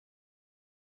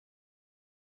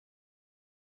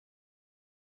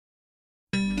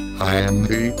I am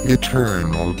the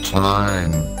eternal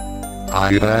time.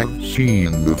 I have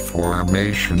seen the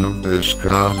formation of this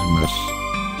cosmos.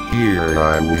 Here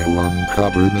I will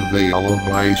uncover the veil of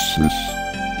Isis,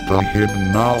 the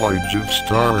hidden knowledge of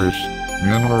stars,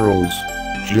 minerals,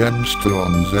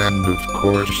 gemstones, and of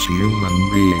course human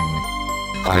being.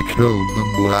 I killed the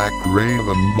black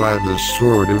raven by the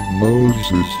sword of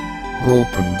Moses,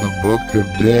 opened the book of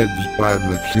deads by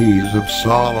the keys of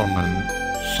Solomon,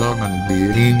 summoned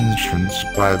the ancients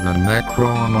by the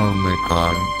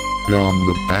Necronomicon, on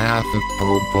the path of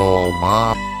Pope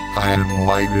Alma. I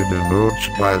enlightened an oach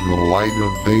by the light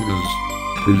of Vedas,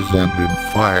 presented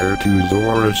fire to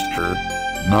Zoroaster,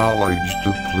 knowledge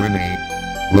to Pliny,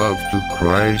 love to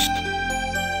Christ,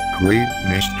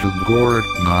 greatness to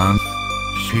Goratnath,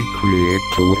 secret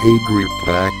to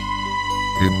Agrippa,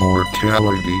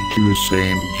 immortality to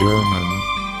Saint German,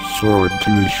 sword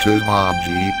to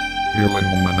Shivaji,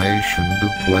 illumination to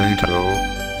Plato,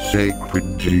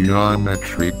 sacred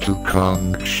geometry to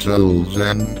conch shells,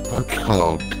 and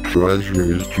occult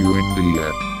treasures to India.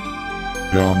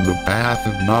 On the path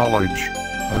of knowledge,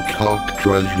 Occult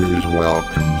Treasures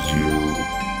welcomes you.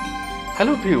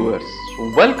 Hello viewers,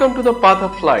 welcome to the Path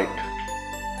of Light,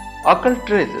 Occult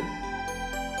Treasures.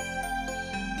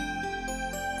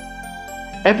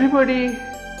 Everybody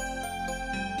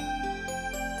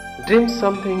dreams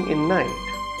something in night.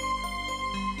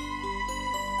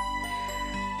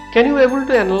 Can you able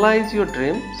to analyze your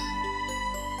dreams?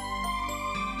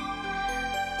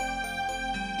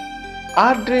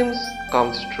 Are dreams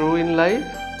comes true in life?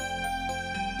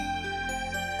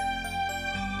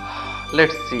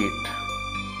 Let's see it.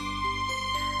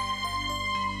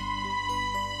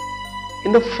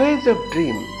 In the phase of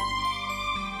dream,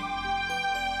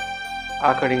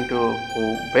 according to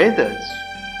Vedas,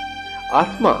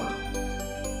 Atma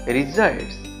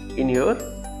resides in your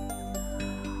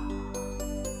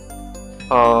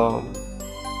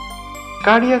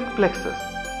cardiac plexus.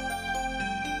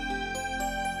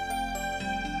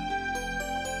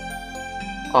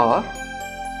 Or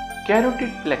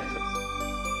carotid plexus.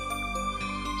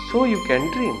 So you can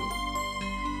dream.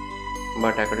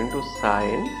 But according to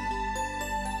science,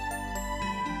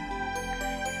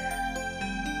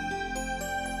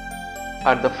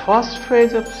 at the first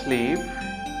phase of sleep,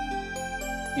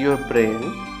 your brain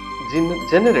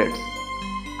generates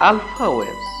alpha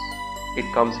waves. It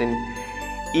comes in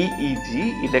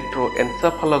EEG,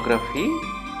 electroencephalography.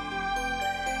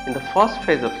 In the first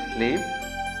phase of sleep,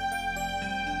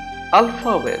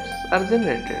 alpha waves are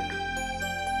generated.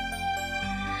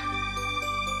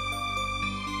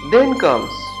 Then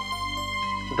comes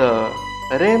the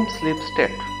REM sleep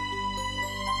state.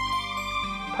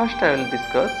 First I will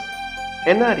discuss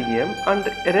NREM and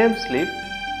REM sleep,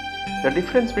 the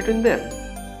difference between them.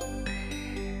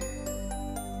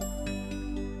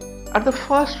 At the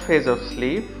first phase of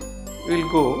sleep, we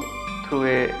will go through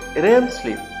a REM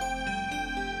sleep.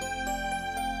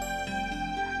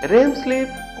 REM sleep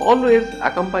always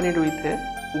accompanied with a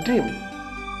dream.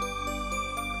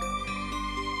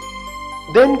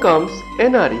 Then comes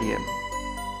NREM,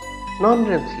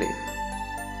 non-REM sleep.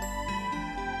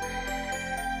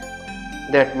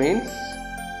 That means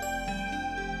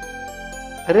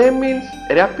REM means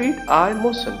rapid eye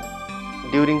motion.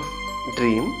 During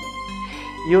dream,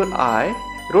 your eye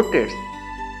rotates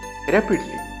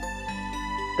rapidly.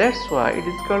 That's why it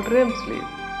is called REM sleep.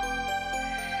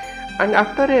 And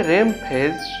after a REM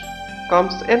phase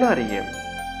comes NREM.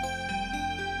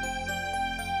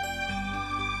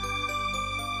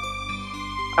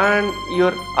 And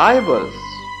your eyeballs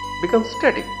become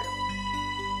static.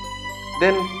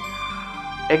 Then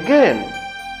again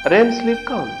REM sleep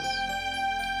comes.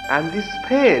 And this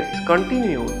phase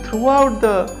continues throughout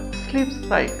the sleep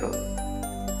cycle,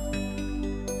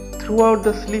 throughout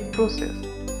the sleep process.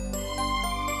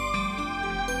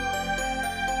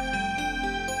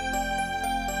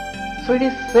 So it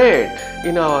is said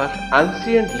in our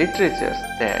ancient literatures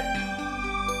that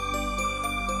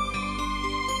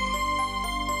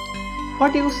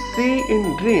what you see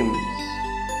in dreams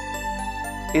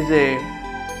is a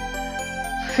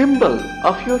symbol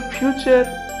of your future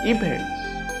events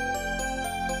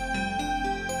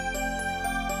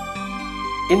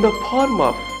in the form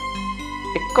of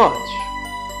a coach.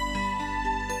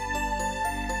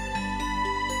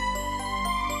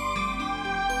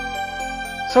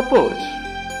 Suppose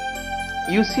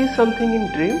you see something in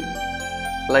dream,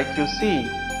 like you see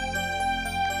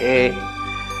a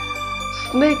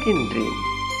snake in dream.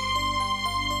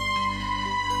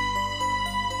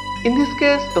 In this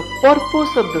case, the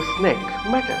purpose of the snake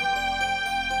matters.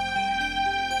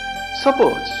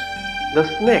 Suppose the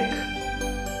snake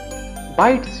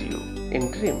bites you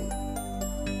in dream.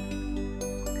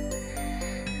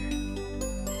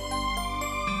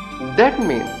 That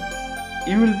means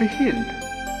you will be healed.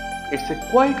 It's a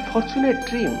quite fortunate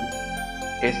dream.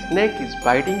 A snake is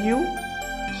biting you,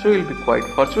 so you'll be quite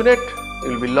fortunate.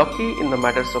 You'll be lucky in the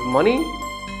matters of money.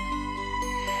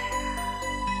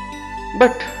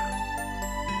 But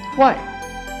why?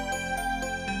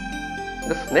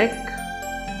 The snake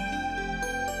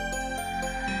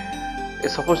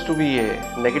is supposed to be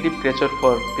a negative creature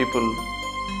for people,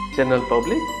 general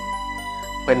public.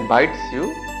 When bites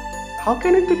you, how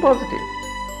can it be positive?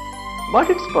 But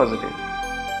it's positive.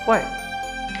 Why?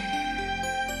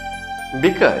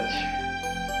 Because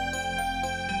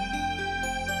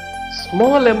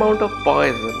small amount of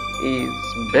poison is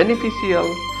beneficial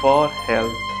for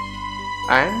health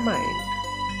and mind.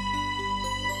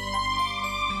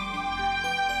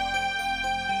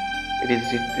 It is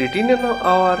written in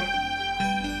our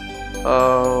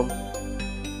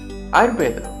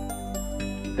Ayurveda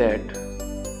that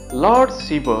Lord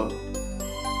Shiva,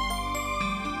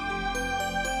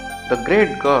 the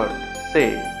great god, say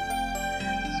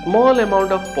small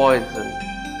amount of poison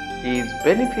is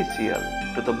beneficial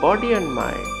to the body and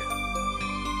mind,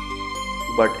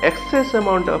 but excess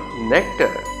amount of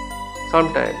nectar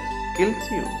sometimes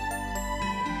kills you.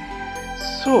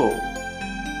 So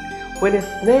when a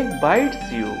snake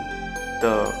bites you,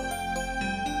 the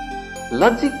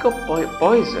logic of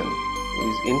poison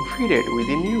is infused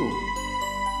within you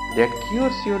that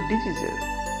cures your diseases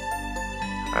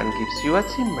and gives you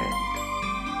achievement.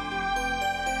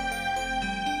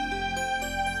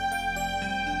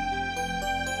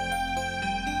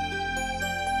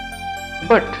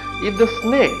 But if the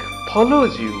snake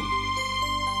follows you,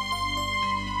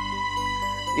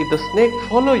 if the snake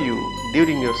follow you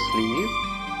during your sleep,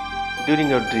 during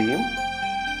your dream,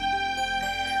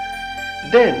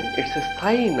 then it's a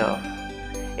sign of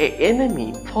an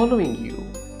enemy following you.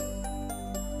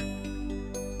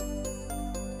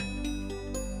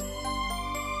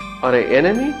 Or an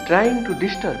enemy trying to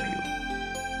disturb you.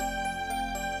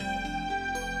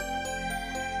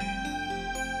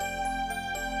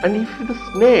 And if the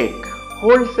snake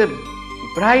holds a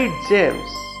bright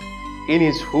gems in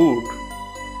his hood,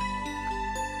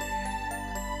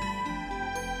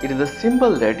 it is a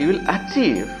symbol that you will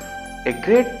achieve a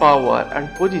great power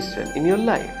and position in your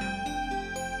life.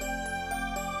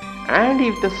 And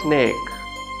if the snake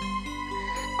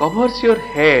covers your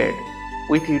head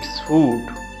with its hood,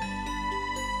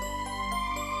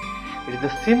 it is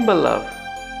the symbol of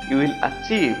you will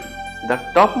achieve the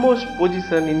topmost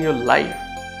position in your life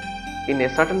in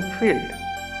a certain field.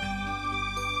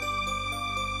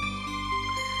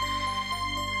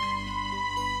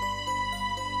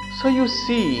 So you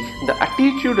see, the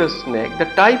attitude of snake, the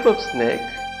type of snake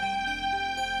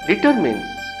determines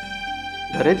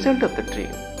the result of the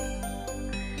dream.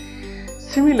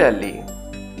 Similarly,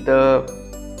 the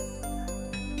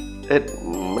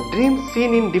dream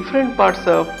seen in different parts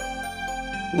of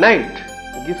night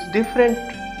gives different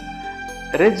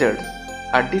results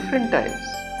at different times.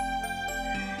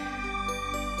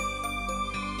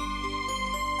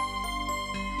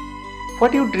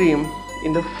 What you dream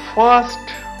in the first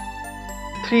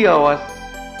 3 hours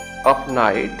of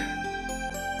night,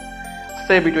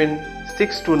 say between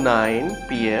 6 to 9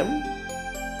 p.m.,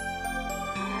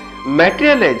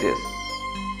 materializes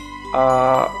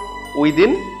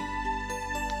within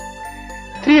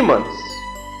 3 months.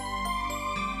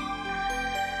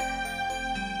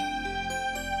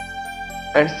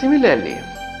 And similarly,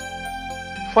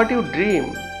 what you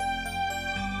dream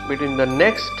between the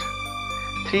next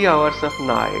 3 hours of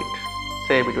night,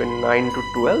 say between 9 to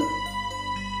 12,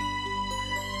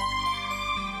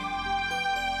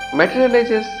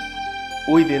 materializes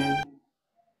within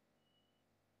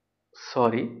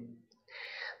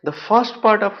the first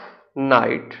part of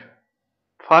night,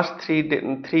 first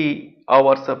 3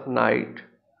 hours of night,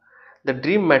 the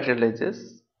dream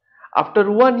materializes after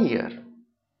 1 year.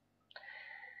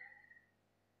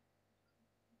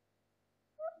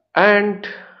 And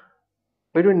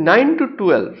between 9 to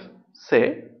 12,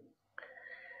 say,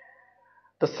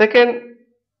 the second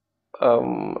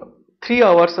 3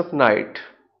 hours of night,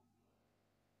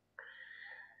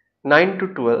 9 to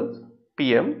 12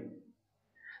 p.m.,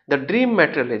 the dream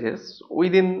materializes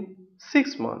within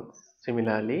 6 months.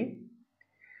 Similarly,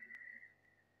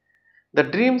 the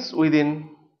dreams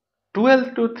within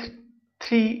 12 to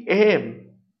 3 a.m.,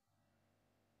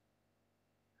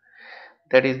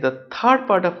 that is the third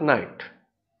part of night,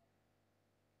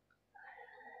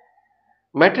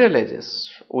 materializes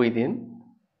within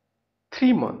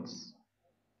 3 months.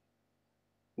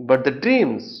 But the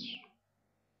dreams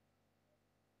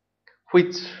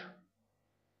which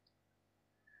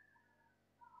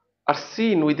are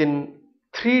seen within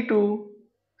 3 to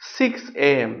 6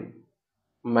 am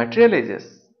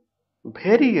materializes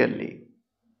very early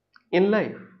in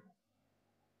life.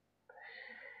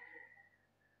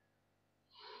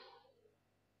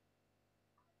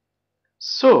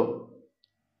 So,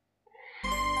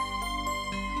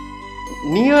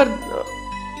 near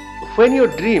when your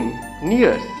dream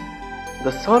nears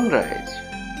the sunrise,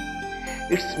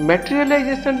 its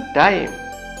materialization time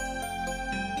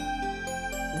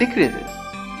decreases.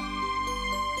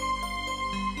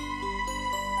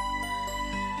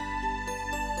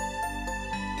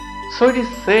 So it is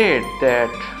said that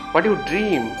what you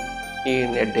dream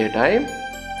in a daytime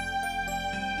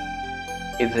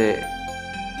is a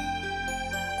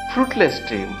fruitless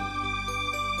dream,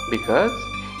 because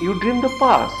you dream the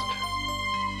past,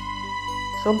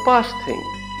 some past things.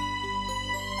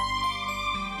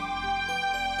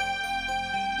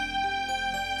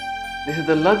 This is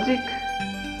the logic.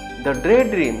 The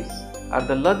daydreams are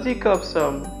the logic of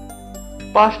some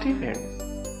past events,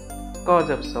 cause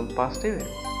of some past events.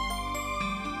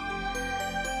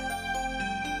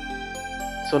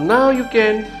 So now you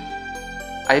can,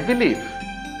 I believe,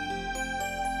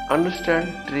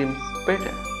 understand dreams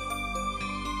better.